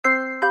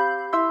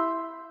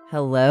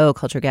Hello,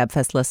 Culture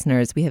Gabfest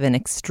listeners. We have an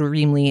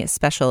extremely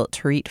special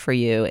treat for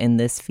you in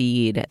this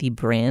feed, the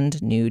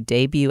brand new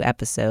debut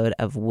episode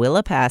of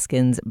Willa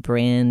Paskin's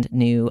brand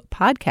new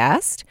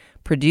podcast,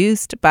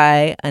 produced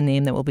by a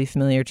name that will be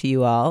familiar to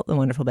you all, the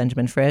wonderful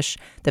Benjamin Frisch.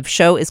 The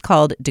show is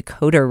called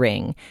Decoder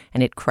Ring,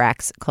 and it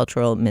cracks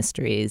cultural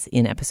mysteries.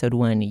 In episode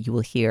 1, you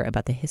will hear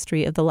about the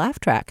history of the laugh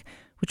track,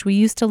 which we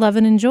used to love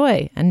and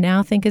enjoy and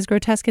now think is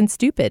grotesque and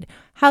stupid.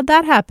 How'd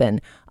that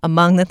happen?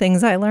 Among the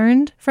things I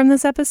learned from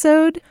this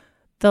episode,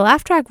 the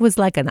laugh track was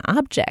like an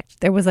object.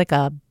 There was like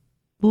a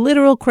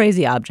literal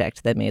crazy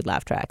object that made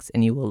laugh tracks,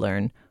 and you will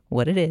learn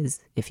what it is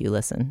if you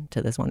listen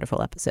to this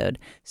wonderful episode.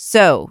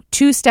 So,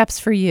 2 steps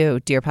for you,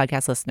 dear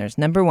podcast listeners.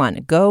 Number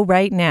 1, go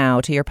right now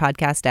to your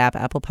podcast app,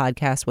 Apple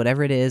Podcasts,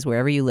 whatever it is,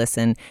 wherever you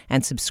listen,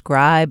 and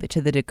subscribe to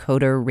the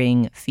Decoder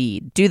Ring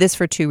feed. Do this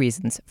for 2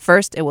 reasons.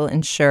 First, it will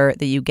ensure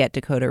that you get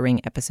Decoder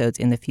Ring episodes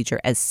in the future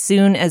as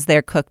soon as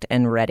they're cooked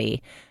and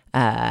ready.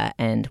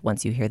 And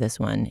once you hear this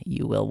one,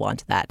 you will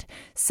want that.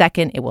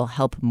 Second, it will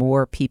help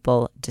more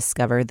people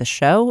discover the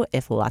show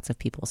if lots of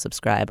people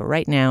subscribe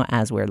right now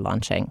as we're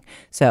launching.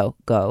 So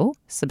go,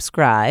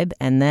 subscribe,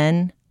 and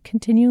then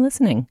continue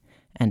listening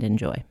and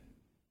enjoy.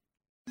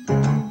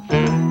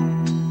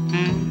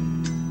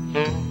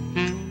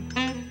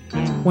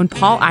 When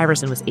Paul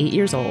Ireson was 8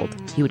 years old,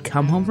 he would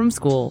come home from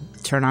school,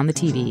 turn on the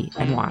TV,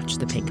 and watch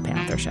The Pink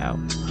Panther Show.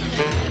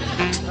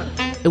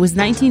 It was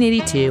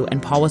 1982,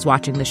 and Paul was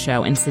watching the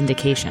show in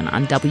syndication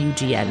on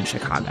WGN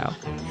Chicago.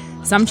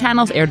 Some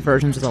channels aired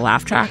versions with a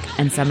laugh track,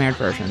 and some aired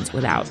versions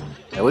without.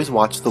 I always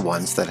watched the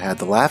ones that had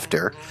the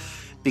laughter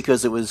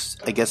because it was,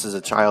 I guess as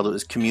a child, it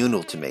was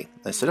communal to me.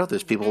 I said, oh,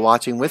 there's people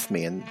watching with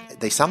me, and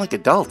they sound like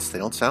adults. They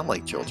don't sound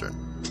like children.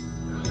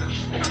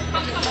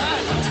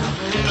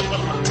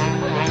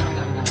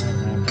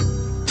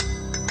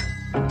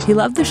 He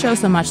loved the show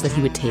so much that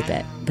he would tape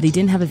it, but he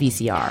didn't have a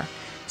VCR.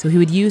 So he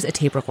would use a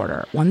tape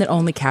recorder, one that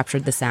only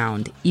captured the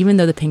sound, even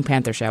though The Pink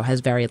Panther Show has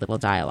very little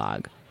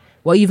dialogue.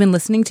 What you've been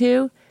listening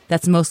to,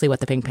 that's mostly what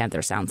The Pink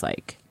Panther sounds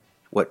like.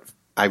 What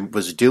I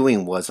was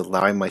doing was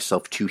allowing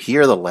myself to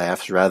hear the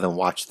laughs rather than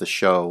watch the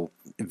show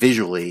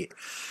visually,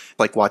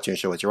 like watching a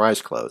show with your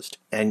eyes closed.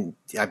 And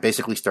I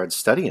basically started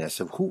studying. I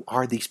said, who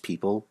are these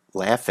people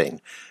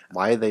laughing?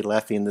 Why are they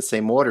laughing in the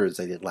same order as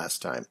they did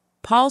last time?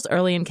 Paul's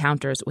early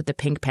encounters with the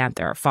Pink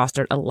Panther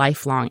fostered a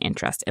lifelong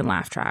interest in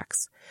laugh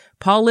tracks.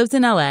 Paul lives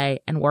in LA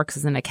and works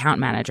as an account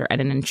manager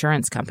at an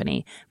insurance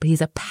company, but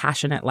he's a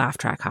passionate laugh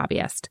track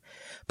hobbyist.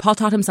 Paul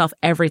taught himself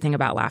everything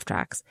about laugh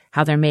tracks,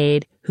 how they're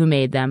made, who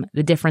made them,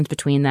 the difference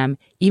between them,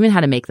 even how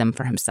to make them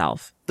for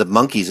himself. The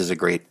Monkees is a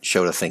great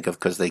show to think of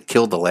because they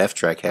killed the laugh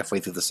track halfway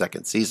through the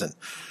 2nd season.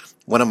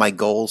 One of my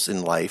goals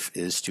in life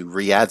is to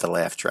re-add the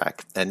laugh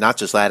track, and not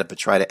just add it, but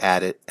try to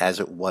add it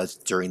as it was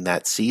during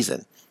that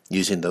season,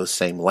 using those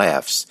same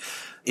laughs.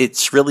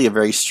 It's really a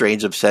very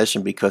strange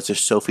obsession because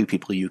there's so few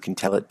people you can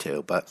tell it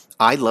to, but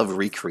I love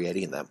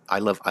recreating them. I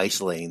love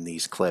isolating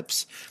these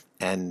clips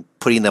and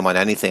putting them on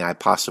anything I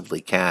possibly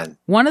can.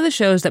 One of the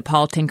shows that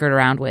Paul tinkered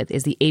around with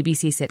is the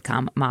ABC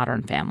sitcom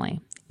Modern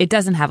Family. It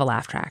doesn't have a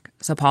laugh track,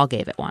 so Paul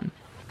gave it one.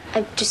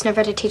 I've just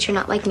never had a teacher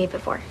not like me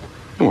before.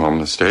 Well,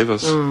 Miss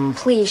Davis.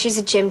 Please, she's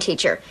a gym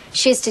teacher.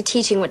 She is to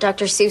teaching what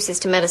Dr. Seuss is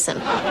to medicine.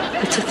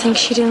 But to think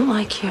she didn't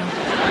like you.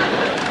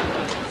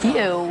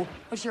 You.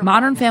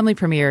 Modern Family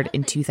premiered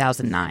in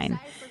 2009,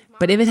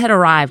 but if it had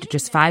arrived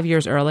just 5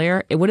 years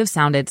earlier, it would have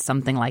sounded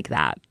something like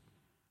that.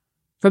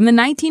 From the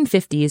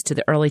 1950s to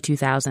the early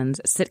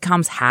 2000s,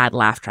 sitcoms had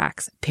laugh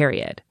tracks,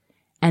 period.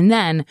 And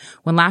then,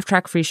 when laugh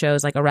track-free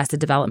shows like Arrested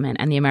Development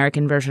and the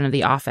American version of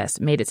The Office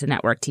made it to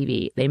network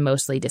TV, they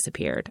mostly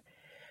disappeared.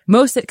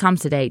 Most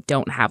sitcoms today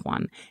don't have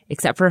one,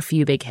 except for a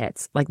few big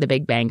hits like The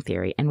Big Bang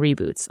Theory and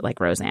reboots like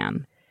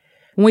Roseanne.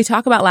 When we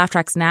talk about laugh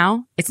tracks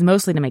now, it's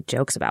mostly to make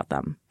jokes about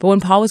them. But when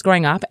Paul was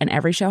growing up and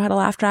every show had a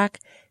laugh track,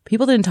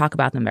 people didn't talk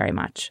about them very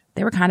much.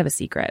 They were kind of a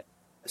secret.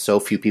 So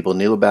few people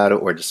knew about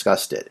it or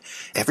discussed it.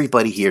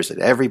 Everybody hears it.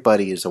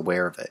 Everybody is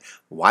aware of it.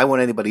 Why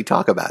won't anybody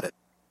talk about it?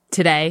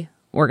 Today,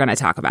 we're going to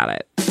talk about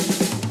it.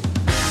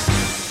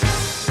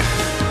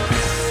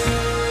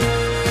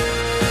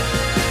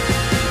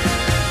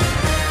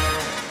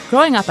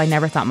 Growing up, I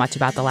never thought much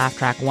about the laugh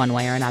track one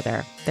way or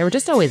another. They were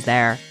just always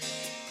there.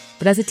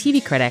 But as a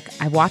TV critic,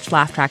 I've watched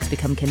laugh tracks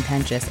become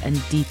contentious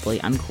and deeply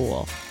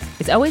uncool.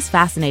 It's always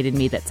fascinated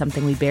me that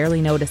something we barely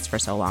noticed for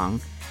so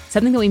long,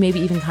 something that we maybe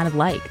even kind of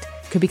liked,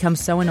 could become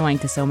so annoying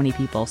to so many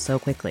people so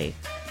quickly.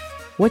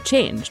 What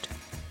changed?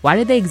 Why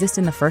did they exist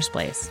in the first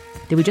place?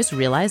 Did we just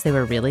realize they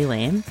were really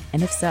lame?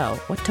 And if so,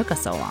 what took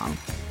us so long?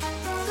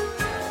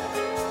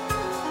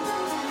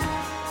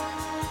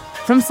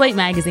 From Slate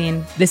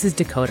Magazine, this is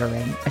Decoder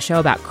Ring, a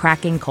show about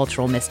cracking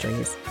cultural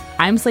mysteries.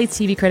 I'm Slate's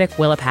TV critic,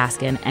 Willa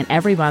Paskin, and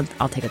every month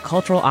I'll take a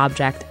cultural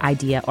object,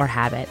 idea, or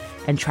habit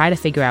and try to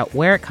figure out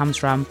where it comes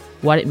from,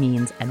 what it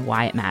means, and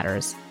why it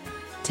matters.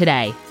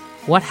 Today,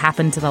 what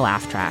happened to the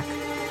laugh track?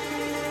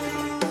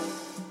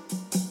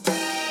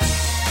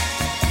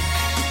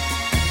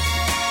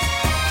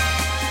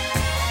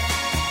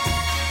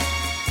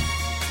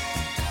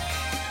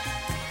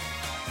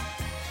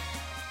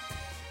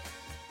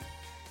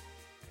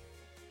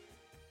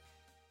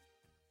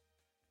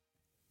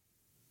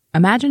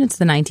 Imagine it's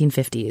the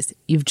 1950s.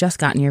 You've just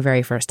gotten your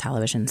very first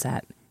television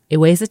set. It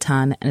weighs a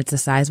ton, and it's the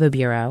size of a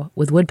bureau,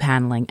 with wood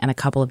paneling and a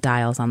couple of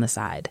dials on the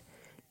side.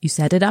 You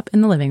set it up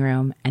in the living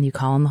room, and you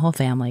call in the whole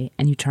family,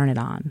 and you turn it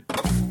on.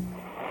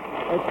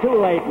 It's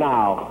too late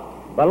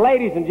now. But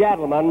ladies and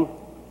gentlemen,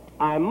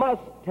 I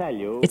must tell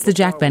you... It's the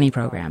Jack Benny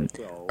program.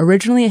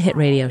 Originally a hit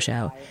radio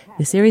show,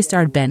 the series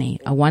starred Benny,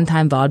 a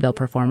one-time vaudeville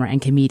performer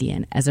and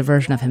comedian, as a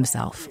version of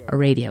himself, a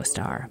radio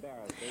star.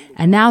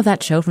 And now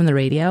that show from the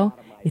radio,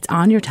 it's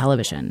on your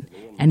television.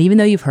 And even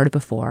though you've heard it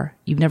before,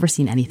 you've never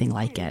seen anything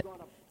like it.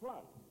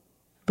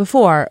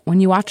 Before,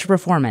 when you watched a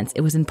performance, it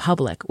was in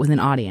public with an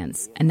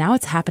audience, and now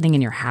it's happening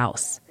in your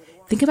house.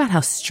 Think about how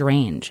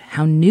strange,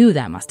 how new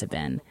that must have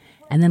been.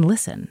 And then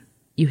listen.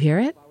 You hear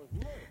it?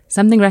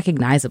 Something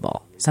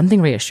recognizable, something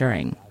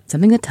reassuring,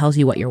 something that tells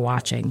you what you're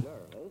watching.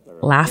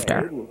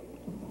 Laughter.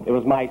 It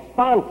was my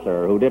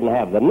sponsor who didn't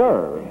have the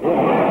nerve.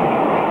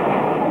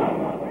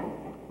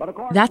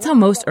 That's how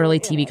most early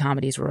TV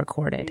comedies were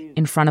recorded,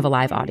 in front of a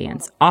live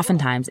audience,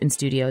 oftentimes in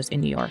studios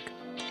in New York.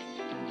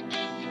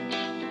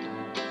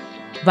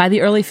 By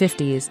the early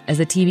 50s, as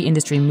the TV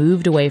industry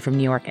moved away from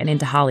New York and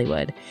into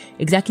Hollywood,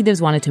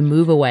 executives wanted to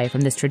move away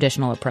from this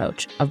traditional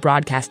approach of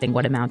broadcasting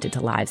what amounted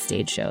to live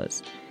stage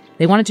shows.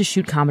 They wanted to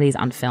shoot comedies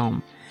on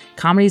film,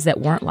 comedies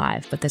that weren't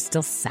live, but that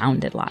still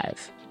sounded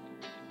live.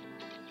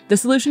 The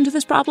solution to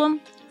this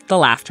problem? The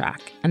laugh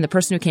track. And the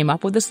person who came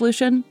up with the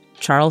solution?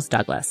 Charles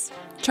Douglas.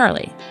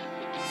 Charlie.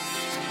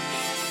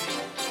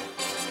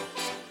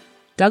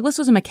 Douglas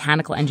was a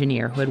mechanical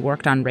engineer who had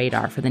worked on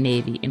radar for the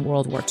Navy in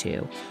World War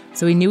II,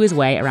 so he knew his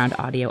way around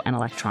audio and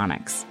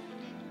electronics.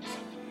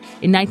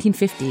 In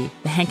 1950,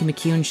 The Hank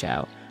McCune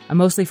Show, a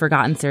mostly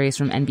forgotten series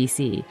from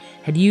NBC,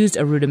 had used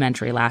a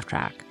rudimentary laugh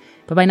track.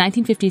 But by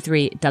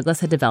 1953,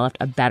 Douglas had developed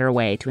a better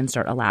way to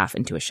insert a laugh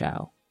into a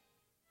show.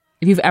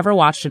 If you've ever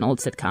watched an old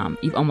sitcom,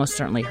 you've almost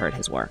certainly heard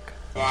his work.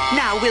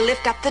 Now we'll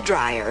lift up the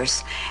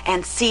dryers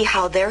and see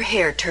how their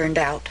hair turned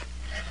out.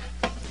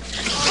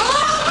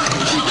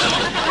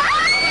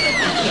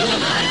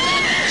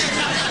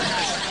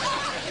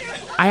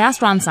 I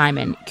asked Ron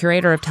Simon,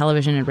 curator of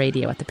television and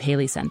radio at the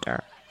Paley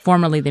Center,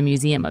 formerly the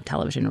Museum of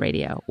Television and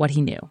Radio, what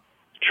he knew.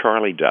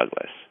 Charlie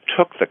Douglas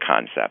took the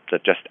concept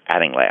of just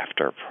adding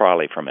laughter,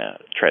 probably from a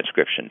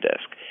transcription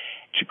disc,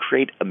 to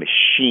create a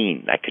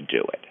machine that could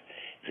do it.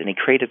 And he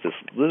created this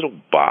little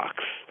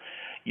box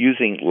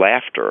using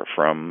laughter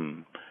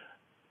from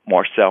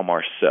Marcel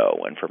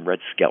Marceau and from Red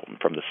Skelton,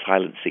 from the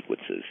silent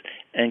sequences,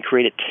 and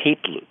created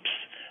tape loops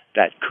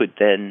that could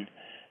then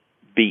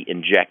be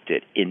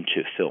injected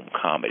into film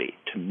comedy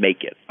to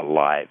make it a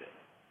live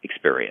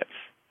experience.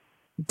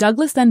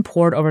 Douglas then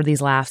pored over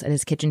these laughs at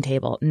his kitchen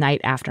table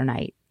night after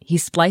night. He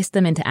spliced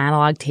them into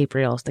analog tape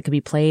reels that could be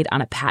played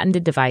on a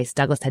patented device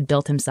Douglas had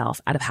built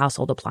himself out of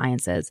household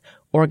appliances,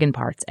 organ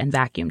parts, and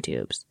vacuum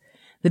tubes.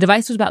 The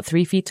device was about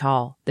 3 feet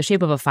tall, the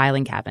shape of a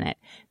filing cabinet,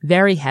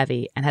 very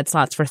heavy, and had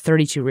slots for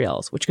 32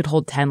 reels, which could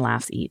hold 10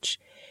 laughs each.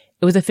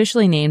 It was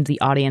officially named the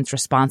Audience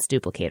Response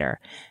Duplicator,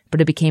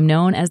 but it became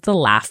known as the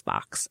Laugh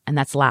Box, and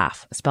that's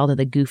laugh, spelled in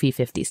the Goofy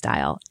 50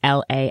 style,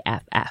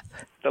 L-A-F-F.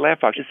 The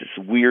Laugh Box is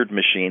this weird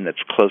machine that's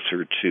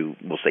closer to,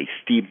 we'll say,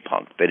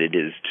 steampunk than it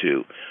is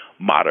to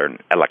modern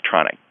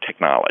electronic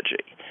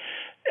technology.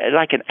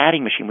 Like an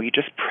adding machine where you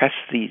just press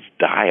these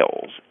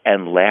dials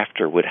and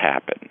laughter would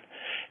happen.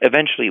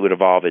 Eventually it would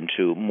evolve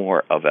into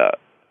more of a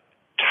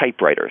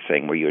typewriter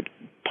thing where you would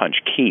punch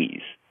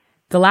keys.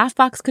 The Laugh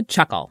Box could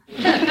chuckle.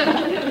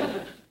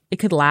 It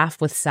could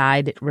laugh with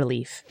side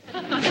relief.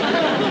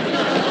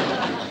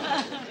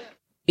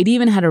 It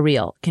even had a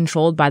reel,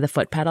 controlled by the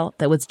foot pedal,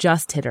 that was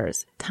just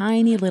titters,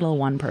 tiny little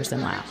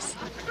one-person laughs.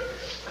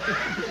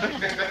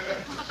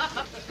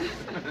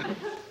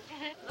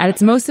 At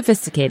its most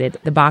sophisticated,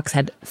 the box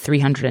had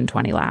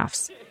 320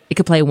 laughs. It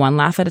could play one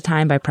laugh at a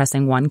time by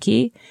pressing one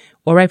key,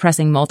 or by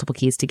pressing multiple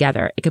keys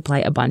together, it could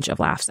play a bunch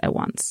of laughs at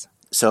once.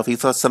 So if he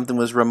thought something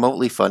was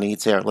remotely funny,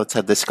 he'd say, all right, let's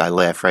have this guy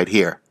laugh right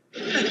here.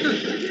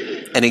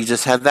 And he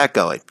just had that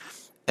going.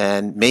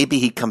 And maybe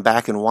he'd come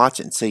back and watch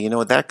it and say, you know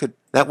what,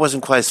 that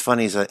wasn't quite as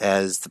funny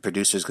as the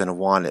producer's going to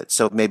want it.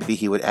 So maybe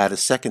he would add a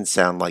second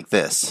sound like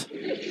this.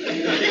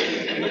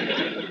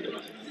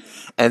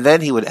 And then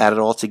he would add it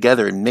all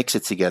together and mix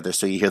it together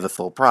so you hear the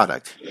full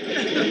product.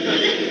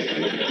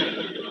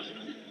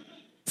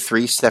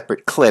 3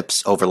 separate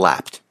clips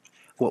overlapped.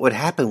 What would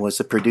happen was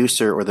the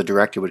producer or the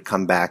director would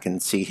come back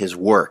and see his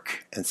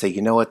work and say,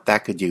 you know what,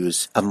 that could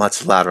use a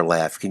much louder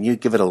laugh. Can you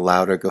give it a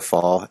louder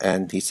guffaw?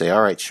 And he'd say,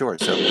 all right, sure.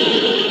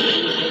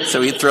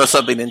 So he'd throw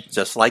something in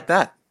just like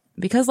that.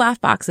 Because laugh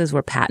boxes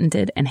were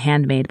patented and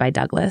handmade by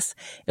Douglas,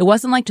 it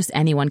wasn't like just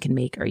anyone can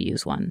make or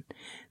use one.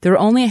 There were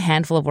only a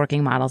handful of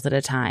working models at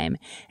a time,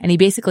 and he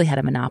basically had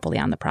a monopoly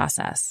on the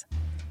process.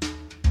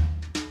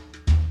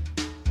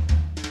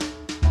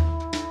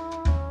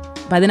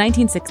 By the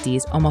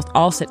 1960s, almost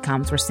all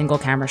sitcoms were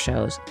single-camera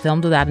shows,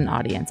 filmed without an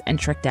audience and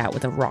tricked out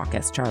with a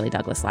raucous Charlie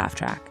Douglas laugh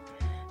track.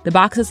 The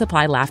boxes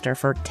supplied laughter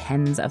for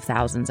tens of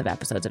thousands of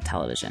episodes of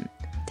television.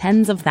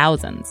 Tens of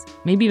thousands,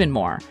 maybe even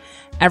more.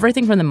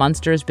 Everything from the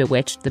Munsters,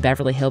 Bewitched, the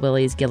Beverly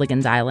Hillbillies,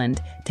 Gilligan's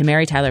Island, to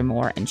Mary Tyler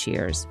Moore and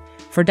Cheers.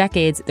 For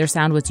decades, their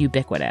sound was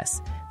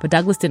ubiquitous, but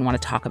Douglas didn't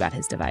want to talk about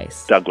his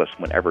device. Douglas,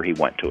 whenever he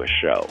went to a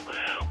show,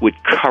 would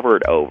cover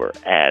it over,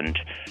 and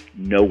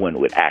no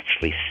one would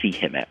actually see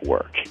him at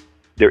work.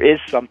 There is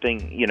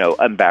something,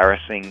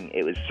 embarrassing.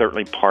 It was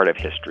certainly part of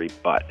history,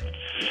 but,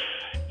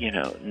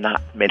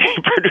 not many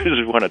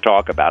producers want to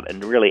talk about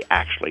and really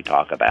actually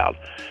talk about,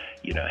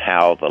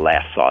 how the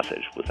last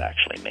sausage was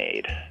actually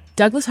made.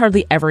 Douglas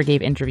hardly ever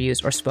gave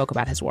interviews or spoke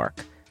about his work.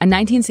 A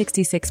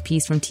 1966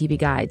 piece from TV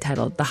Guide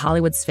titled The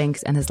Hollywood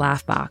Sphinx and His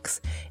Laugh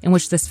Box, in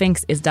which the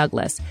Sphinx is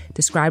Douglas,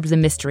 describes the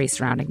mystery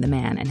surrounding the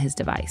man and his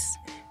device.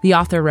 The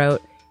author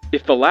wrote,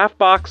 "If the laugh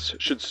box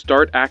should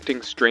start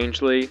acting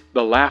strangely,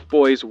 the laugh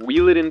boys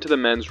wheel it into the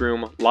men's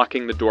room,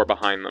 locking the door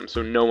behind them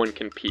so no one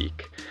can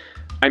peek.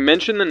 I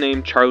mention the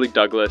name Charlie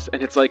Douglas,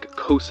 and it's like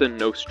Cosa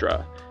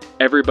Nostra.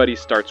 Everybody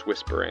starts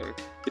whispering.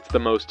 It's the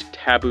most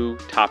taboo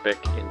topic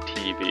in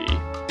TV."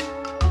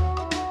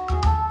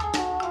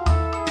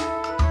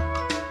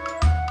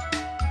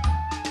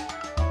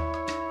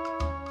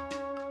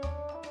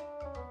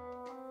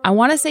 I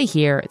want to say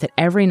here that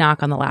every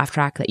knock on the laugh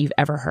track that you've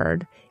ever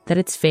heard, that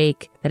it's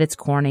fake, that it's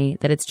corny,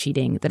 that it's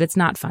cheating, that it's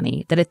not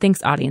funny, that it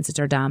thinks audiences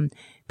are dumb,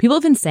 people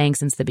have been saying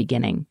since the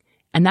beginning.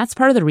 And that's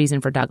part of the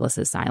reason for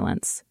Douglas's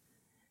silence.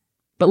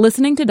 But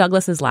listening to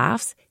Douglas's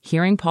laughs,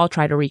 hearing Paul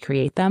try to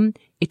recreate them,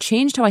 it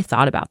changed how I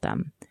thought about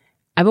them.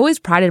 I've always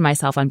prided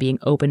myself on being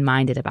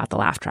open-minded about the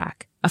laugh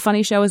track. A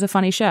funny show is a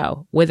funny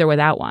show, with or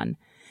without one.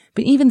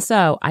 But even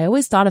so, I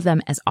always thought of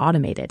them as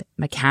automated,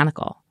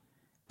 mechanical.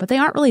 But they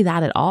aren't really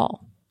that at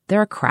all.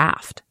 They're a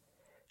craft.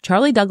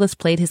 Charlie Douglas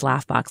played his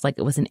laugh box like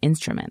it was an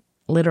instrument,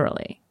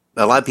 literally.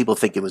 A lot of people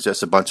think it was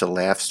just a bunch of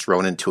laughs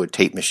thrown into a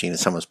tape machine and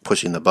someone's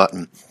pushing the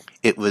button.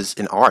 It was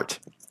an art.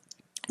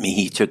 I mean,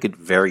 he took it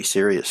very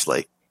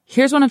seriously.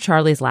 Here's one of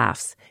Charlie's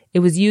laughs. It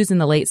was used in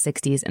the late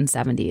 60s and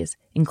 70s,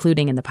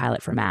 including in the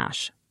pilot for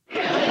MASH.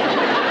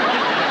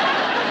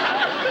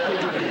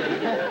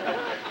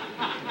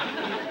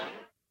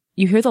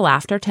 You hear the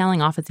laughter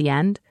tailing off at the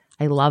end?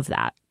 I love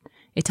that.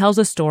 It tells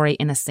a story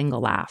in a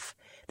single laugh.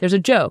 There's a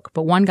joke,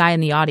 but one guy in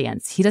the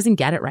audience, he doesn't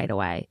get it right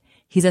away.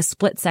 He's a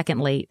split second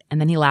late,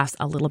 and then he laughs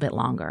a little bit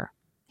longer.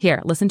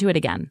 Here, listen to it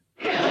again.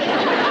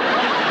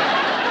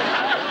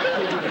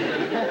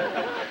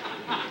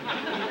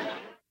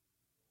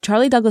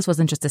 Charlie Douglas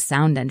wasn't just a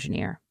sound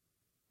engineer.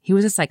 He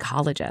was a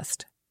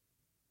psychologist.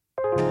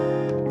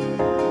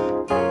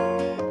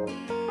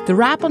 The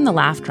rap on the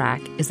laugh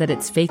track is that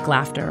it's fake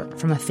laughter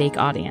from a fake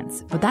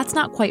audience, but that's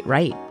not quite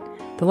right.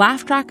 The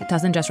laugh track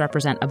doesn't just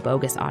represent a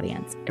bogus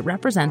audience. It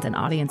represents an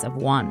audience of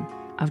one,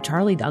 of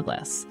Charlie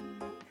Douglas.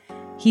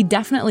 He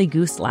definitely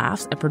goosed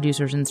laughs at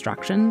producers'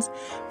 instructions,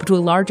 but to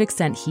a large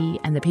extent he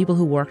and the people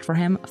who worked for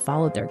him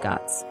followed their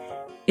guts.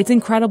 It's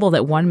incredible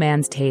that one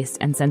man's taste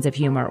and sense of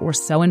humor were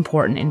so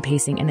important in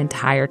pacing an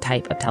entire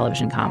type of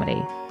television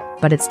comedy.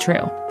 But it's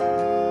true.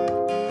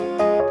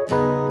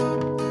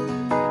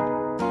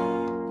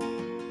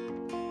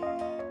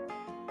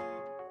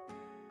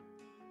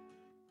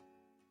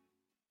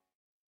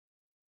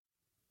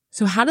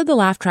 So how did the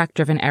laugh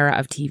track-driven era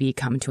of TV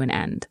come to an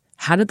end?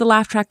 How did the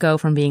laugh track go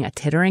from being a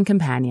tittering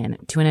companion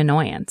to an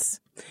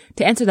annoyance?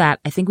 To answer that,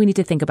 I think we need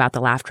to think about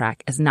the laugh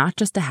track as not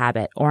just a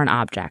habit or an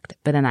object,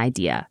 but an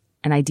idea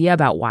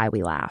about why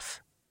we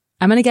laugh.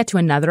 I'm going to get to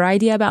another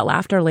idea about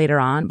laughter later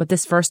on, but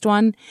this first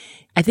one,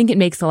 I think it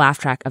makes the laugh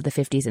track of the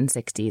 50s and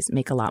 60s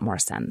make a lot more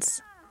sense.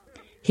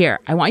 Here,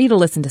 I want you to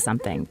listen to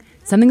something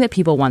that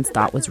people once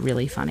thought was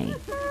really funny.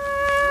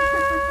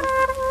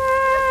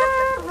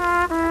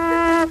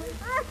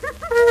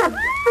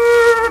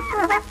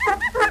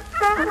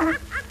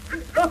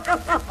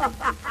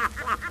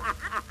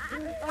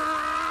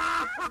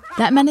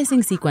 That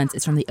menacing sequence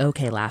is from the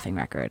OK Laughing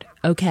record.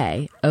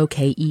 OK,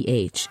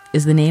 O-K-E-H,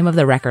 is the name of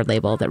the record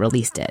label that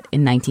released it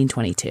in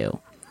 1922.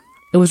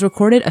 It was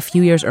recorded a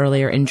few years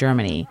earlier in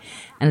Germany,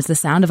 and it's the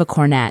sound of a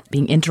cornet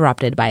being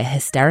interrupted by a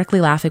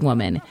hysterically laughing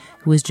woman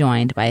who is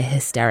joined by a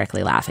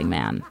hysterically laughing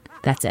man.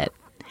 That's it.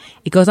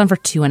 It goes on for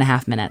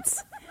 2.5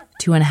 minutes.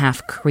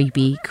 2.5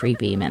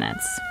 creepy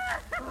minutes.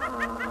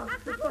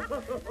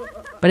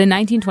 But in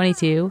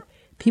 1922,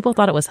 people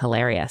thought it was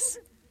hilarious.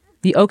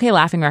 The OK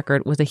Laughing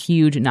record was a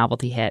huge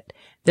novelty hit.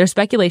 There's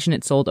speculation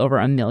it sold over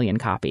 1 million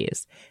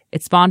copies.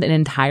 It spawned an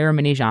entire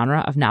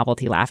mini-genre of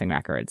novelty laughing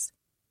records.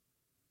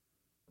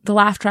 The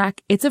laugh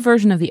track, it's a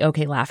version of the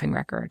OK Laughing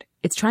record.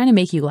 It's trying to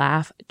make you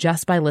laugh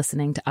just by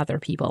listening to other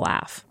people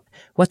laugh.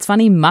 What's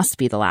funny must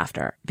be the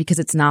laughter, because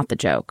it's not the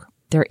joke.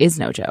 There is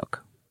no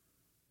joke.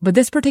 But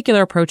this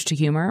particular approach to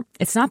humor,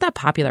 it's not that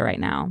popular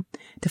right now.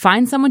 To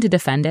find someone to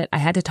defend it, I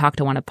had to talk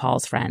to one of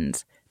Paul's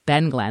friends,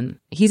 Ben Glenn.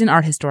 He's an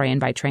art historian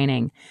by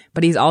training,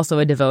 but he's also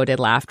a devoted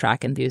laugh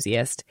track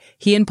enthusiast.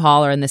 He and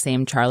Paul are in the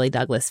same Charlie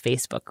Douglas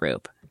Facebook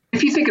group.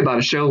 If you think about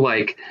a show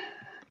like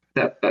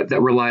that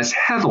relies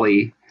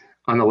heavily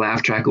on the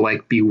laugh track,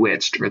 like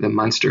Bewitched or The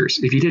Munsters,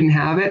 if you didn't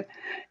have it,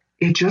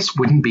 it just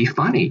wouldn't be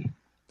funny.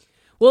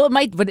 Well, it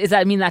might, but does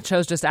that mean that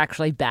show's just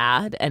actually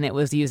bad and it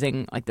was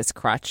using like this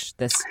crutch,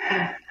 this...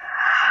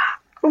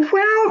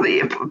 Well,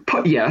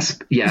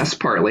 yes,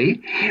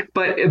 partly,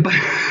 but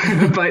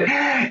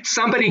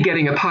somebody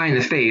getting a pie in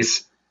the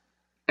face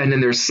and then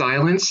there's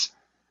silence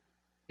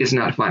is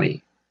not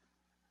funny,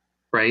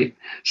 right?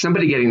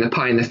 Somebody getting the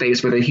pie in the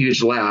face with a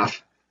huge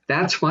laugh,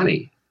 that's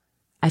funny.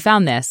 I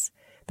found this,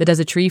 that does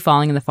a tree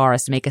falling in the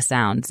forest make a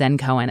sound, Zen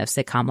Cohen of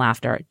Sitcom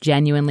Laughter,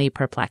 genuinely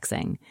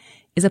perplexing.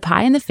 Is a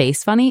pie in the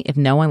face funny if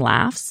no one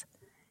laughs?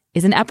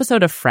 Is an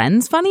episode of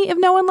Friends funny if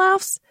no one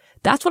laughs?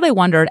 That's what I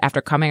wondered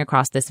after coming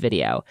across this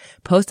video,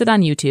 posted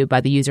on YouTube by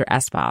the user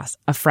Espas,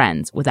 of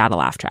Friends without a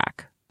laugh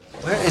track.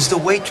 Where is the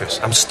waitress?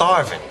 I'm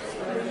starving.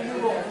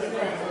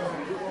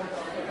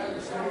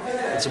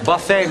 It's a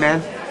buffet,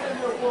 man.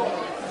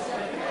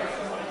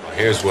 Well,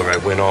 here's where I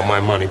win all my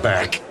money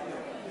back.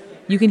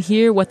 You can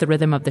hear what the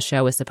rhythm of the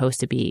show is supposed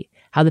to be,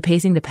 how the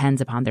pacing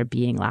depends upon there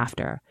being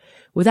laughter.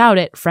 Without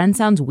it, Friends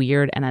sounds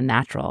weird and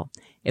unnatural.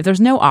 If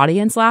there's no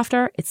audience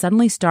laughter, it's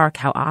suddenly stark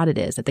how odd it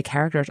is that the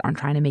characters aren't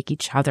trying to make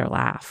each other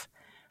laugh.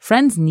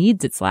 Friends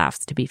needs its laughs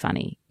to be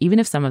funny, even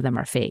if some of them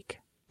are fake.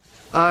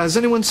 Has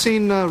anyone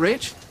seen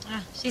Rach?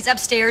 She's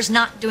upstairs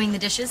not doing the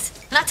dishes.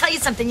 And I'll tell you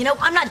something,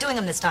 I'm not doing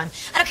them this time.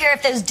 I don't care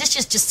if those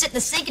dishes just sit in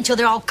the sink until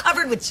they're all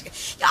covered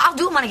with... I'll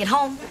do them when I get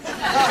home.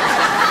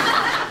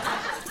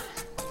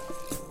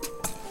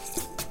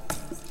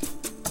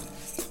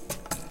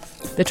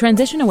 The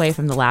transition away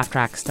from the laugh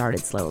track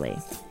started slowly.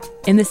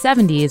 In the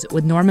 70s,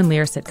 with Norman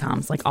Lear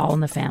sitcoms like All in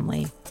the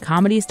Family,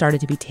 comedy started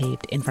to be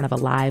taped in front of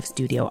a live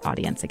studio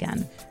audience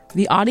again.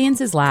 The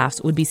audience's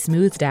laughs would be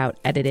smoothed out,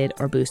 edited,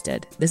 or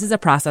boosted. This is a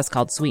process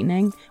called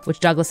sweetening, which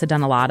Douglas had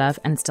done a lot of,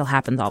 and it still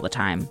happens all the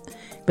time.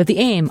 But the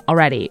aim,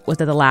 already, was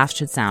that the laughs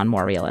should sound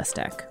more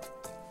realistic.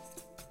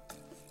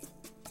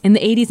 In the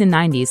 80s and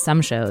 90s,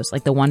 some shows,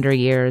 like The Wonder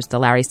Years, The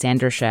Larry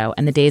Sanders Show,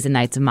 and The Days and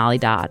Nights of Molly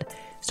Dodd,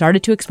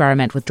 started to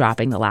experiment with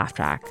dropping the laugh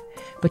track.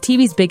 But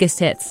TV's biggest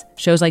hits,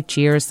 shows like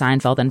Cheers,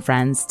 Seinfeld, and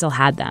Friends, still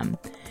had them.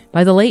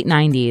 By the late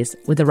 90s,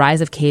 with the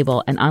rise of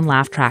cable and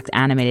unlaugh-tracked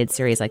animated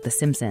series like The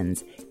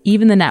Simpsons,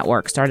 even the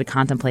network started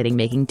contemplating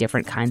making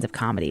different kinds of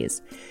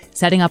comedies,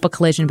 setting up a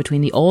collision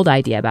between the old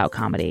idea about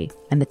comedy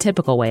and the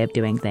typical way of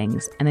doing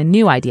things, and a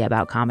new idea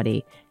about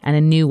comedy and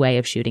a new way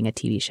of shooting a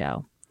TV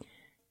show.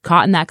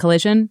 Caught in that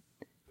collision?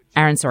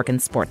 Aaron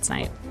Sorkin's Sports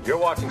Night. You're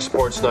watching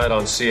Sports Night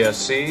on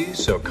CSC,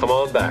 so come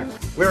on back.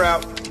 We're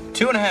out.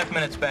 2.5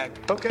 minutes back.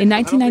 Okay. In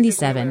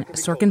 1997,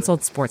 Sorkin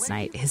sold Sports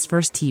Night, his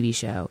first TV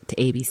show, to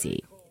ABC.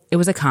 It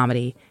was a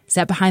comedy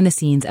set behind the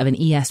scenes of an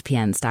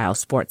ESPN-style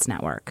sports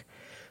network.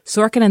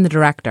 Sorkin and the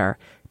director,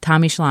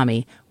 Tommy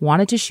Schlamme,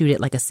 wanted to shoot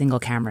it like a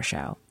single-camera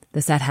show.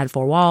 The set had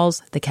 4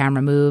 walls, the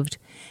camera moved,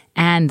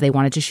 and they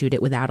wanted to shoot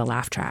it without a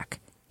laugh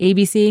track.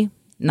 ABC,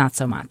 not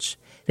so much.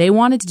 They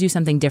wanted to do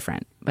something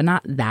different, but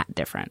not that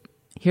different.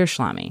 Here's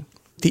Schlamme.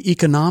 The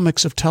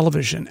economics of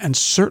television, and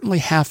certainly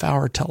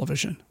half-hour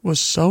television, was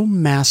so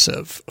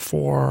massive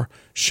for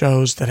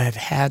shows that had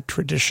had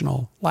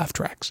traditional laugh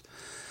tracks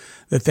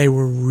that they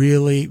were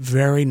really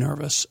very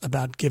nervous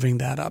about giving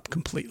that up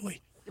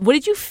completely. What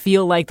did you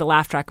feel like the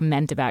laugh track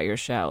meant about your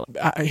show?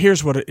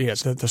 Here's what it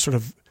is. The sort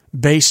of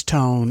bass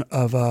tone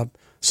of a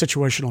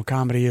situational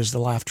comedy is the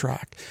laugh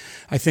track.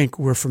 I think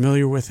we're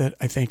familiar with it.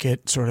 I think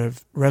it sort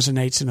of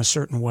resonates in a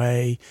certain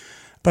way.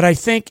 But I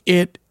think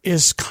it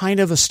is kind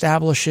of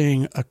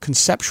establishing a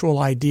conceptual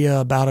idea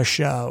about a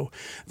show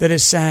that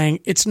is saying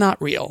it's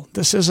not real.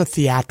 This is a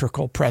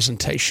theatrical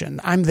presentation.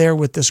 I'm there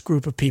with this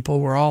group of people.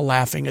 We're all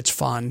laughing. It's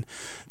fun.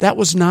 That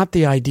was not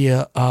the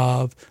idea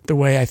of the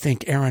way I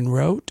think Aaron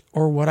wrote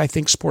or what I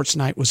think Sports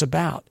Night was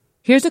about.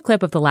 Here's a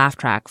clip of the laugh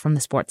track from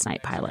the Sports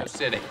Night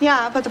pilot.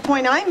 Yeah, but the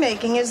point I'm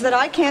making is that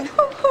I can't...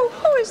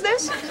 Who is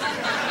this?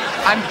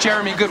 I'm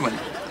Jeremy Goodwin.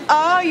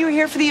 Oh, you're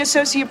here for the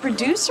associate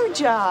producer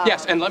job.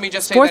 Yes, and let me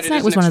just say Sports that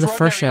Night was one of the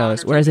first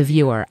shows where, as a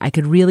viewer, I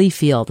could really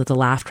feel that the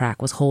laugh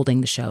track was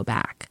holding the show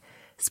back.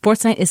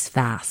 Sports Night is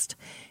fast.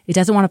 It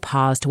doesn't want to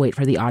pause to wait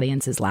for the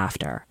audience's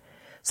laughter.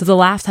 So the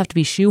laughs have to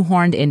be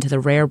shoehorned into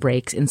the rare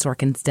breaks in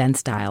Sorkin's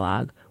dense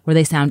dialogue, where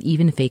they sound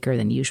even faker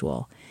than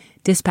usual.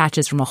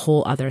 Dispatches from a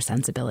whole other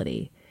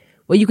sensibility.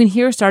 What you can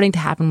hear starting to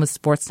happen with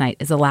Sports Night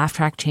is the laugh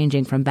track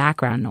changing from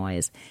background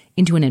noise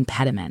into an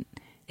impediment.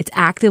 It's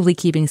actively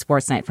keeping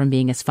Sports Night from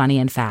being as funny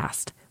and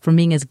fast, from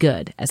being as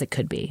good as it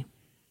could be.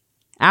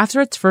 After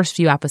its first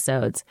few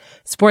episodes,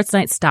 Sports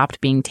Night stopped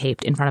being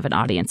taped in front of an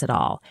audience at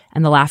all,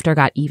 and the laughter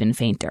got even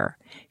fainter.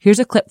 Here's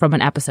a clip from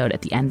an episode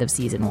at the end of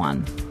season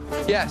 1.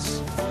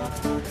 Yes.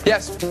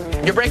 Yes.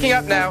 You're breaking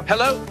up now.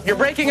 Hello? You're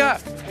breaking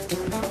up.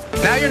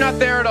 Now you're not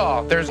there at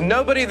all. There's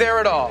nobody there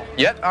at all.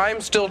 Yet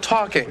I'm still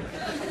talking.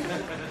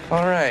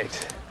 All right.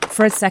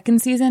 For its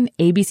second season,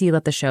 ABC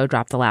let the show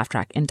drop the laugh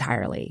track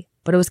entirely.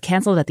 But it was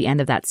canceled at the end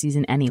of that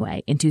season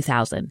anyway, in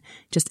 2000,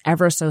 just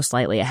ever so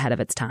slightly ahead of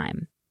its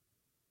time.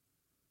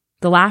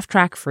 The laugh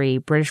track-free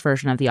British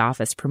version of The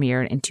Office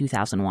premiered in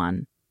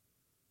 2001.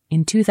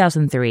 In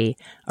 2003,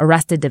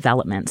 Arrested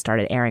Development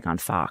started airing on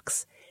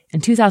Fox. In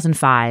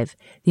 2005,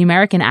 the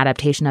American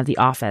adaptation of The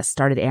Office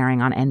started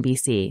airing on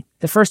NBC,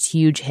 the first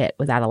huge hit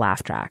without a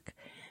laugh track.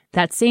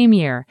 That same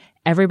year,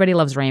 Everybody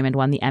Loves Raymond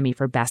won the Emmy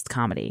for Best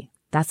Comedy.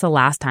 That's the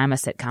last time a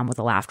sitcom with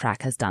a laugh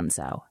track has done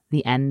so.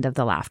 The end of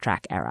the laugh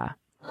track era.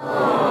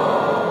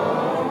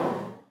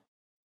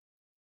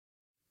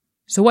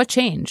 So what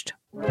changed?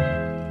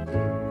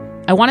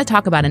 I want to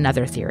talk about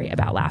another theory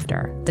about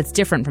laughter that's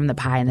different from the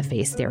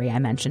pie-in-the-face theory I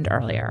mentioned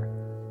earlier.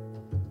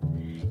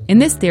 In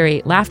this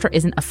theory, laughter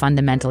isn't a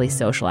fundamentally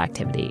social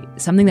activity,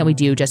 something that we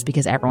do just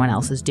because everyone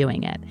else is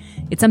doing it.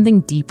 It's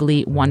something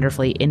deeply,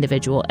 wonderfully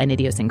individual and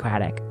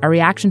idiosyncratic, a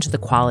reaction to the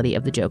quality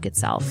of the joke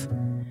itself.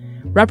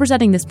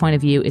 Representing this point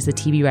of view is the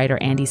TV writer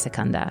Andy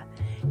Secunda.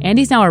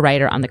 Andy's now a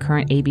writer on the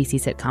current ABC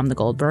sitcom The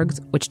Goldbergs,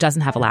 which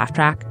doesn't have a laugh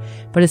track,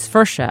 but his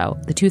first show,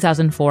 the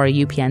 2004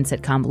 UPN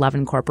sitcom Love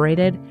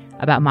Incorporated,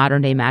 about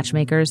modern-day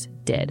matchmakers,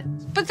 did.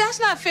 But that's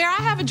not fair. I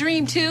have a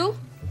dream, too.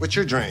 What's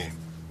your dream?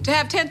 To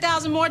have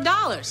 $10,000 more.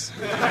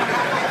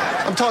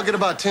 I'm talking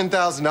about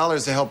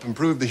 $10,000 to help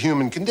improve the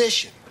human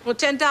condition. Well,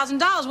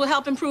 $10,000 will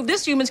help improve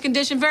this human's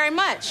condition very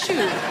much.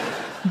 Shoot.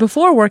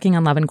 Before working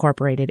on Love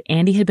Incorporated,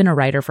 Andy had been a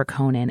writer for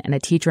Conan and a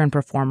teacher and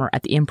performer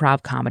at the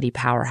improv comedy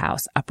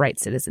powerhouse Upright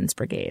Citizens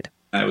Brigade.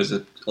 I was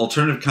an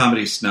alternative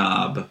comedy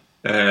snob,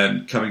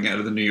 and coming out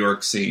of the New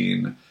York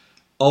scene,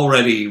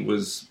 already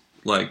was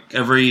like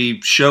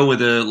every show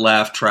with a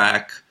laugh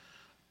track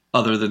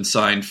other than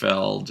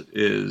Seinfeld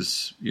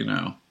is,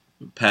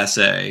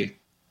 passé,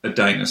 a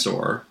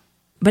dinosaur.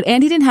 But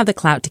Andy didn't have the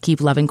clout to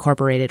keep Love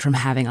Incorporated from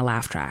having a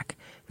laugh track.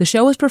 The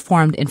show was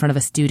performed in front of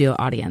a studio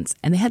audience,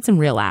 and they had some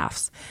real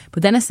laughs.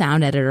 But then a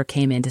sound editor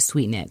came in to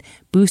sweeten it,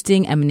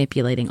 boosting and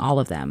manipulating all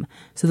of them,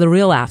 so the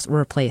real laughs were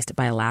replaced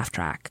by a laugh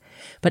track.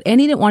 But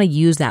Andy didn't want to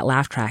use that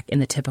laugh track in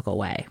the typical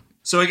way.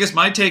 So I guess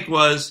my take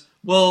was,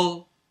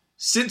 well,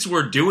 since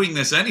we're doing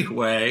this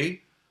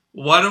anyway,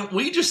 why don't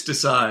we just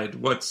decide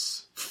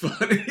what's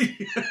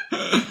funny?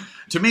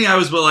 To me, I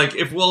was like,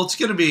 it's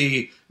going to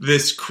be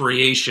this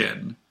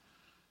creation,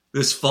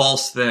 this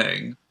false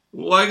thing,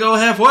 why go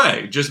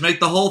halfway? Just make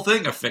the whole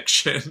thing a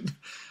fiction.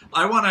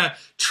 I want to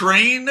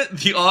train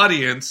the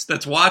audience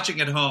that's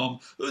watching at home,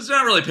 who's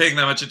not really paying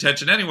that much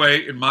attention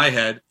anyway, in my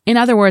head. In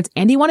other words,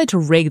 Andy wanted to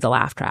rig the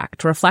laugh track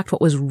to reflect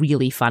what was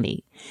really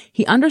funny.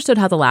 He understood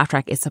how the laugh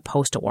track is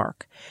supposed to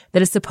work,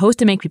 that it's supposed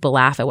to make people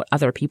laugh at what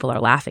other people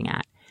are laughing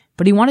at.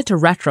 But he wanted to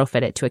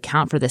retrofit it to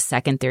account for this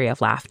second theory of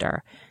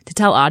laughter, to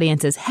tell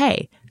audiences,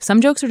 hey,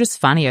 some jokes are just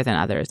funnier than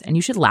others, and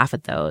you should laugh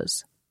at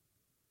those.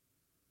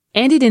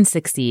 Andy didn't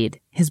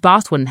succeed. His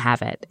boss wouldn't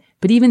have it.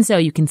 But even so,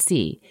 you can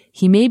see,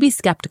 he may be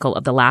skeptical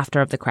of the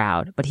laughter of the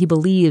crowd, but he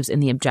believes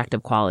in the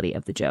objective quality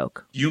of the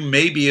joke. You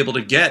may be able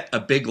to get a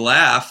big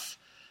laugh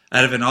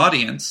out of an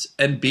audience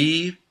and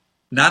be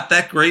not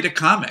that great a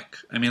comic.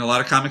 I mean, a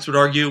lot of comics would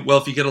argue, well,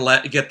 if you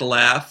get the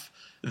laugh,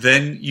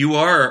 then you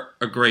are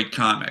a great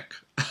comic.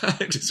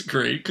 I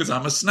disagree, because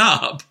I'm a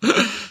snob.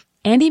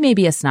 Andy may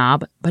be a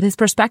snob, but his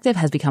perspective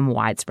has become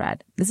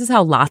widespread. This is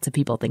how lots of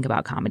people think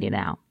about comedy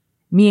now.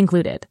 Me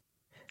included.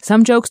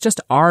 Some jokes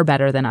just are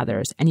better than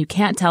others, and you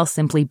can't tell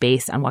simply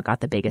based on what got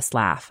the biggest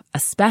laugh,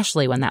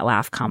 especially when that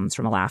laugh comes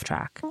from a laugh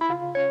track.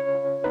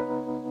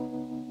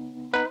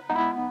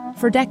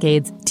 For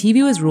decades,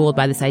 TV was ruled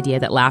by this idea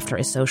that laughter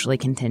is socially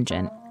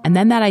contingent, and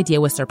then that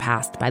idea was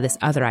surpassed by this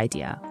other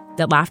idea,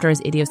 that laughter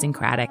is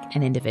idiosyncratic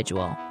and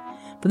individual.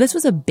 But this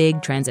was a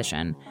big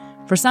transition.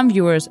 For some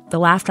viewers, the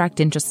laugh track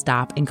didn't just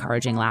stop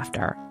encouraging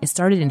laughter, it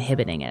started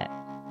inhibiting it.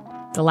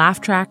 The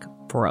laugh track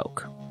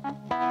broke.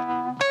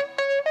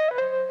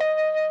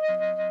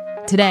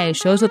 Today,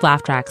 shows with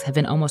laugh tracks have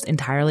been almost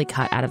entirely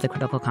cut out of the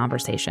critical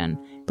conversation,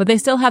 but they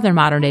still have their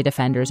modern-day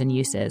defenders and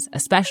uses,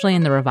 especially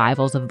in the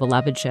revivals of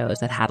beloved shows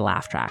that had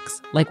laugh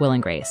tracks, like Will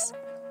and Grace.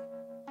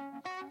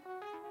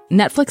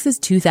 Netflix's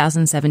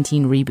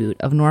 2017 reboot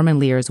of Norman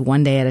Lear's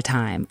One Day at a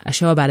Time, a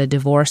show about a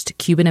divorced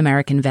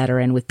Cuban-American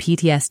veteran with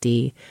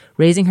PTSD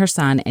raising her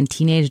son and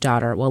teenage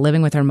daughter while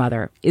living with her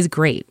mother, is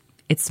great.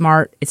 It's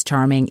smart, it's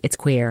charming, it's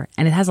queer,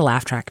 and it has a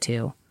laugh track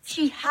too.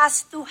 She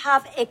has to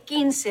have a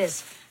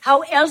quinces.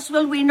 How else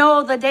will we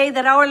know the day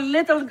that our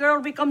little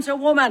girl becomes a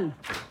woman?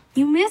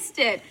 You missed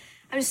it.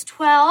 I was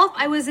 12,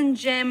 I was in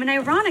gym, and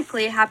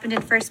ironically, it happened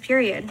in first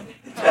period.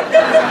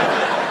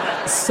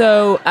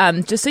 So,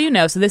 just so you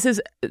know, so this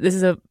is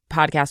a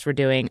podcast we're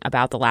doing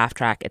about the laugh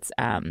track. It's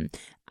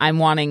I'm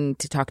wanting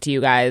to talk to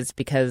you guys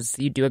because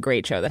you do a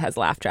great show that has a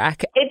laugh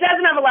track. It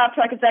doesn't have a laugh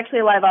track. It's actually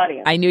a live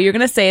audience. I knew you were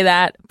going to say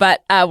that,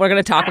 but we're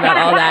going to talk about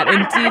all that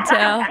in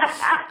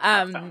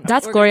detail.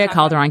 That's Gloria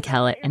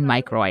Calderon-Kellett and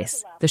Mike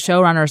Royce, the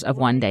showrunners of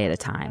One Day at a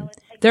Time.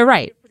 They're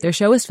right. Their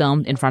show was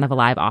filmed in front of a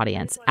live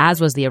audience, as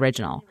was the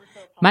original.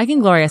 Mike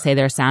and Gloria say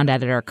their sound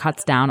editor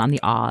cuts down on the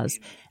ahs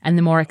and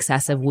the more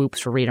excessive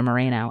whoops for Rita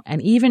Moreno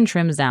and even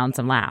trims down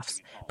some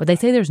laughs. But they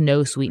say there's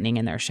no sweetening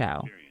in their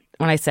show.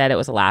 When I said it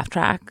was a laugh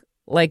track,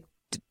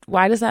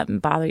 why does that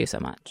bother you so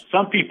much?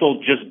 Some people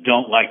just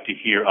don't like to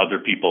hear other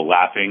people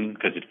laughing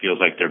because it feels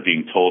like they're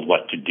being told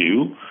what to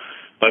do.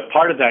 But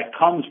part of that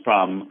comes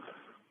from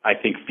I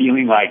think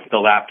feeling like the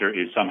laughter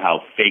is somehow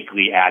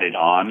fakely added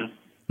on.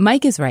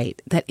 Mike is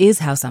right. That is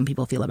how some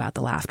people feel about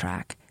the laugh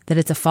track, that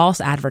it's a false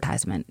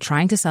advertisement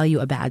trying to sell you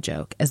a bad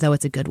joke as though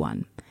it's a good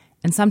one.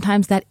 And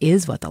sometimes that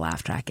is what the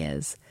laugh track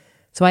is.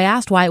 So I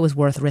asked why it was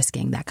worth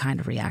risking that kind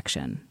of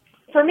reaction.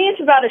 For me,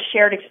 it's about a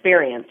shared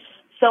experience.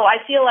 So I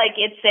feel like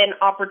it's an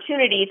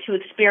opportunity to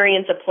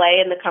experience a play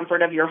in the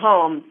comfort of your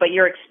home, but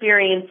you're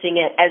experiencing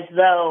it as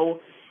though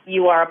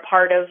you are a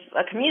part of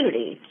a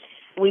community.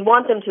 We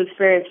want them to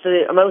experience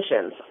the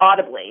emotions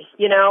audibly,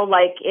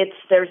 like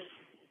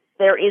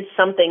there is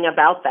something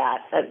about that.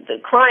 The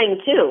crying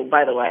too,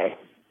 by the way.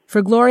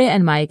 For Gloria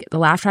and Mike, the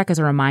laugh track is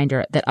a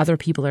reminder that other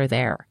people are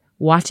there,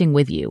 watching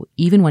with you,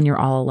 even when you're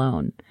all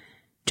alone,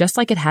 just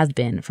like it has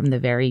been from the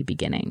very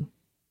beginning.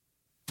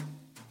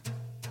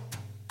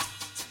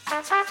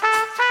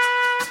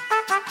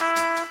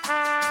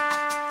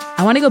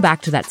 I want to go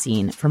back to that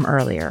scene from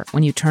earlier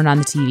when you turned on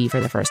the TV for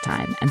the first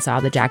time and saw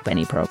the Jack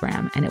Benny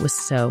program, and it was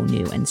so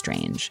new and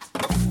strange.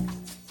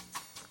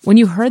 When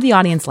you heard the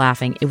audience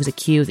laughing, it was a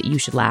cue that you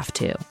should laugh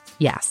too.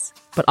 Yes,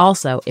 but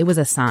also it was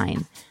a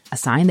sign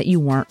that you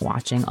weren't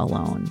watching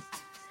alone.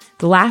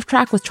 The laugh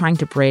track was trying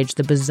to bridge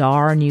the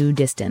bizarre new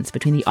distance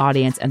between the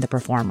audience and the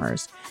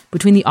performers,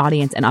 between the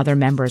audience and other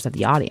members of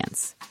the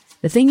audience.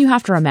 The thing you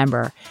have to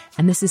remember,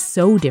 and this is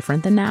so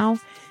different than now,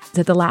 is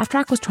that the laugh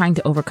track was trying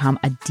to overcome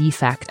a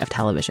defect of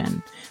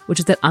television, which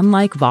is that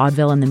unlike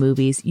vaudeville in the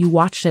movies, you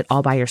watched it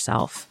all by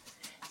yourself.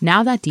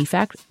 Now that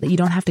defect, that you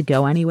don't have to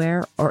go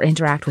anywhere or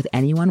interact with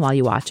anyone while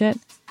you watch it,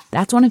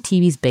 that's one of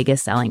TV's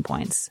biggest selling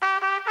points.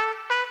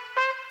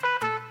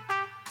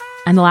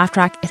 And the laugh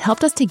track, it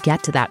helped us to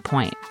get to that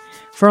point.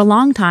 For a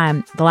long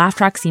time, the laugh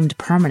track seemed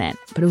permanent,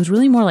 but it was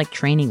really more like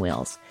training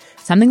wheels,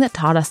 something that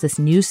taught us this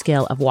new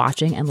skill of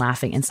watching and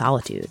laughing in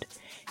solitude.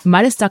 It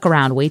might have stuck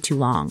around way too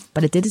long,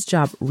 but it did its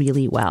job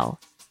really well.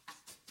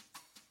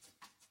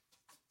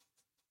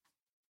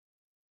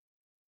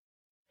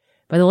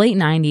 By the late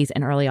 90s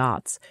and early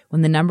aughts,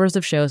 when the numbers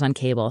of shows on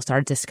cable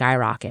started to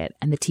skyrocket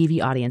and the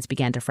TV audience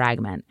began to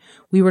fragment,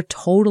 we were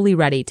totally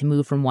ready to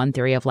move from one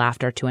theory of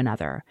laughter to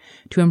another,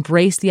 to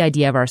embrace the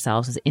idea of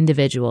ourselves as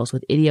individuals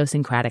with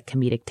idiosyncratic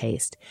comedic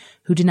taste,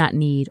 who did not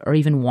need or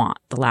even want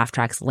the laugh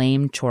track's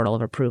lame chortle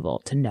of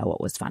approval to know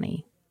what was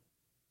funny.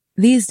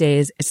 These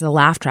days, it's the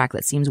laugh track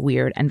that seems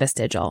weird and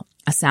vestigial,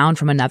 a sound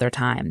from another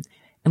time,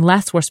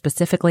 unless we're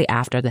specifically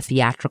after the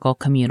theatrical,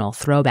 communal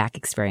throwback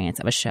experience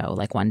of a show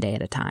like One Day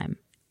at a Time.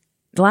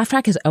 The laugh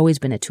track has always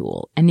been a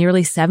tool, and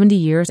nearly 70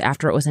 years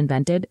after it was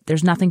invented,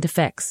 there's nothing to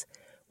fix.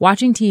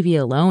 Watching TV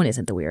alone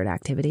isn't the weird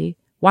activity.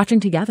 Watching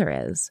together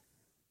is.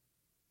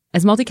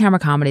 As multi-camera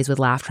comedies with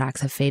laugh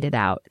tracks have faded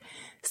out,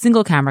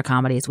 single-camera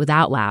comedies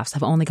without laughs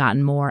have only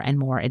gotten more and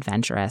more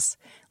adventurous,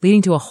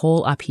 leading to a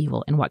whole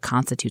upheaval in what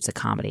constitutes a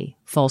comedy,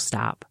 full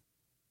stop.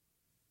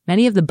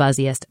 Many of the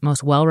buzziest,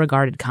 most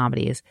well-regarded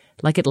comedies,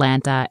 like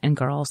Atlanta and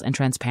Girls and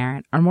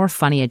Transparent, are more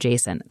funny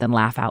adjacent than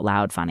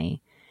laugh-out-loud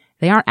funny.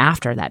 They aren't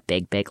after that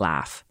big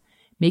laugh.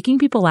 Making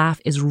people laugh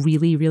is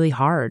really, really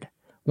hard.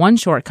 One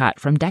shortcut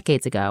from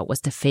decades ago was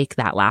to fake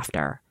that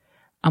laughter.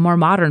 A more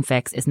modern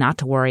fix is not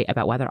to worry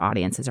about whether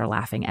audiences are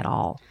laughing at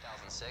all.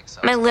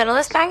 My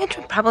littlest baggage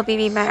would probably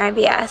be my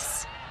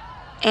IBS.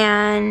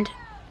 And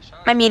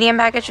my medium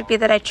baggage would be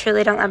that I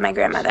truly don't love my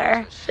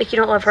grandmother. Like you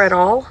don't love her at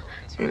all?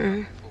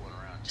 Mm-mm.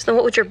 So then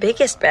what would your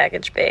biggest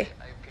baggage be?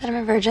 That I'm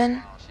a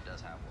virgin.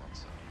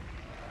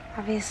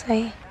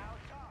 Obviously.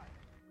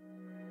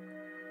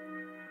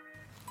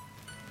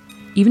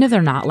 Even if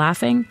they're not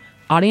laughing,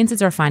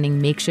 audiences are finding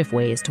makeshift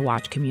ways to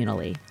watch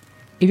communally.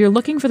 If you're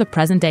looking for the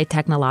present-day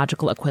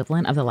technological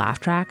equivalent of the laugh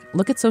track,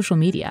 look at social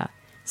media.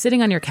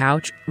 Sitting on your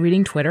couch,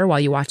 reading Twitter while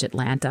you watch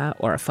Atlanta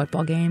or a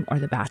football game or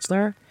The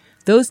Bachelor,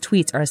 those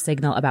tweets are a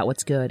signal about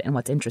what's good and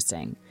what's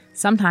interesting.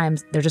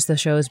 Sometimes they're just the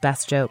show's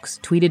best jokes,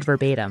 tweeted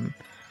verbatim.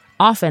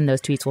 Often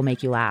those tweets will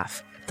make you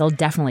laugh. They'll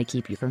definitely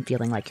keep you from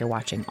feeling like you're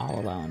watching all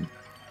alone.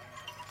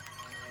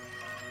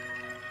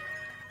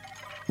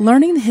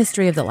 Learning the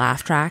history of the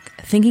laugh track,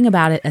 thinking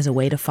about it as a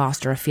way to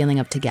foster a feeling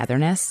of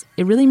togetherness,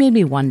 it really made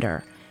me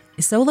wonder,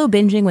 is solo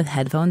binging with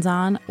headphones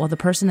on while the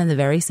person in the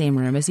very same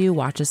room as you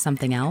watches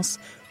something else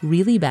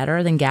really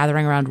better than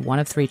gathering around one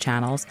of 3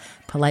 channels,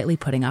 politely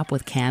putting up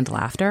with canned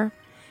laughter?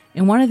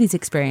 In one of these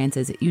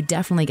experiences, you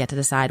definitely get to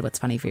decide what's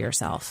funny for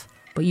yourself,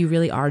 but you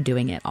really are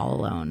doing it all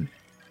alone.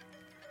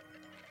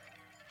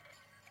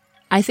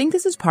 I think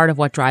this is part of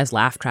what drives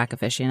laugh track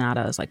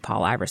aficionados like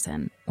Paul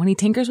Iverson. When he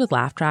tinkers with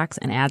laugh tracks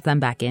and adds them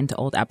back into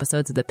old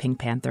episodes of the Pink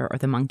Panther or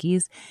the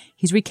Monkees,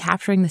 he's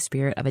recapturing the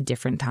spirit of a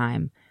different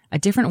time, a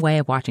different way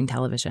of watching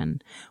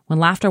television, when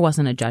laughter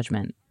wasn't a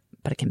judgment,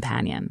 but a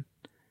companion.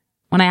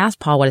 When I asked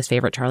Paul what his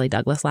favorite Charlie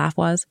Douglas laugh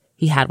was,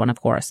 he had one, of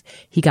course.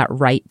 He got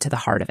right to the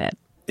heart of it.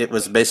 It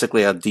was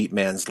basically a deep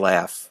man's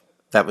laugh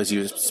that was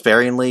used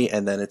sparingly,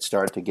 and then it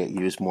started to get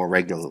used more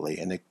regularly,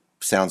 and it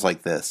sounds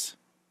like this.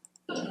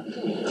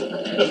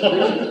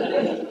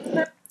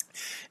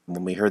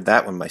 When we heard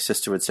that one, my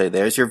sister would say,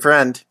 "There's your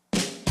friend."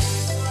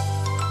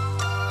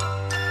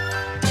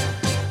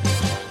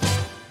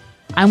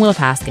 I'm Willa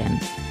Paskin.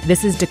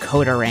 This is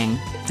Decoder Ring.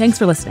 Thanks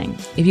for listening.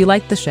 If you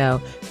liked the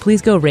show,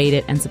 please go rate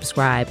it and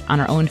subscribe on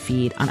our own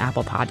feed on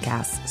Apple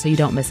Podcasts so you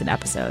don't miss an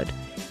episode.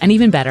 And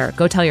even better,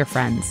 go tell your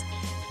friends.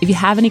 If you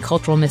have any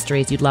cultural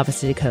mysteries you'd love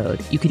us to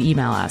decode, you can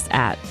email us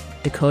at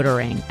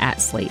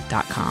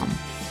decodering@slate.com.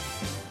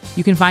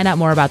 You can find out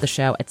more about the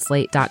show at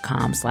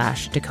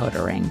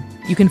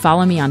slate.com/decodering. You can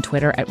follow me on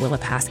Twitter at Willa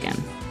Paskin.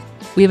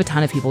 We have a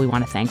ton of people we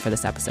want to thank for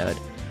this episode.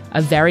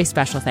 A very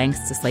special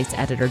thanks to Slate's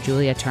editor,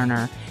 Julia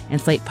Turner,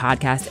 and Slate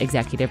podcast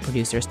executive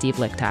producer, Steve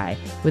Lickteig,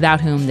 without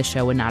whom the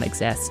show would not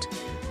exist.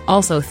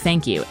 Also,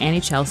 thank you,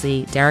 Annie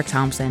Chelsea, Derek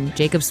Thompson,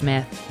 Jacob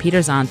Smith, Peter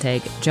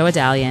Zontig, Joe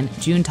Adalian,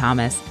 June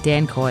Thomas,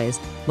 Dan Coys,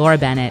 Laura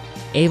Bennett,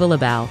 Ava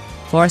LaBelle,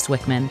 Forrest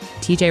Wickman,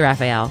 TJ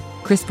Raphael,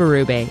 Chris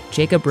Berube,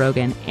 Jacob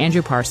Rogan,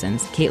 Andrew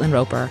Parsons, Caitlin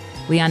Roper,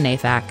 Leon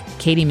Nafak,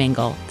 Katie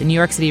Mingle, the New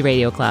York City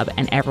Radio Club,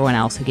 and everyone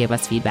else who gave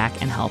us feedback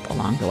and help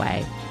along the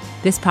way.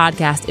 This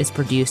podcast is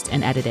produced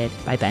and edited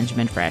by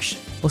Benjamin Frisch.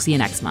 We'll see you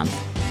next month.